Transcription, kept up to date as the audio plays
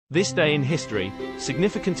This day in history,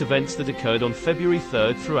 significant events that occurred on February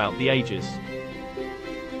 3rd throughout the ages.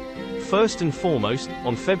 First and foremost,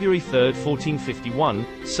 on February 3,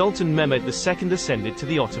 1451, Sultan Mehmet II ascended to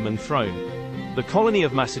the Ottoman throne. The colony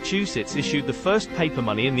of Massachusetts issued the first paper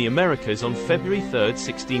money in the Americas on February 3,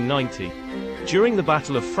 1690. During the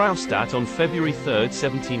Battle of Fraustadt on February 3,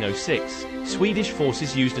 1706, Swedish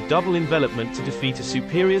forces used a double envelopment to defeat a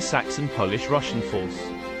superior Saxon-Polish-Russian force.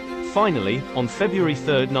 Finally, on February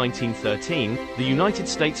 3, 1913, the United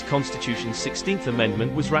States Constitution's 16th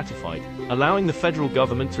Amendment was ratified, allowing the federal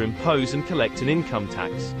government to impose and collect an income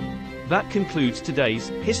tax. That concludes today's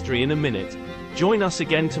History in a Minute. Join us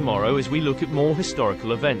again tomorrow as we look at more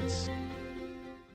historical events.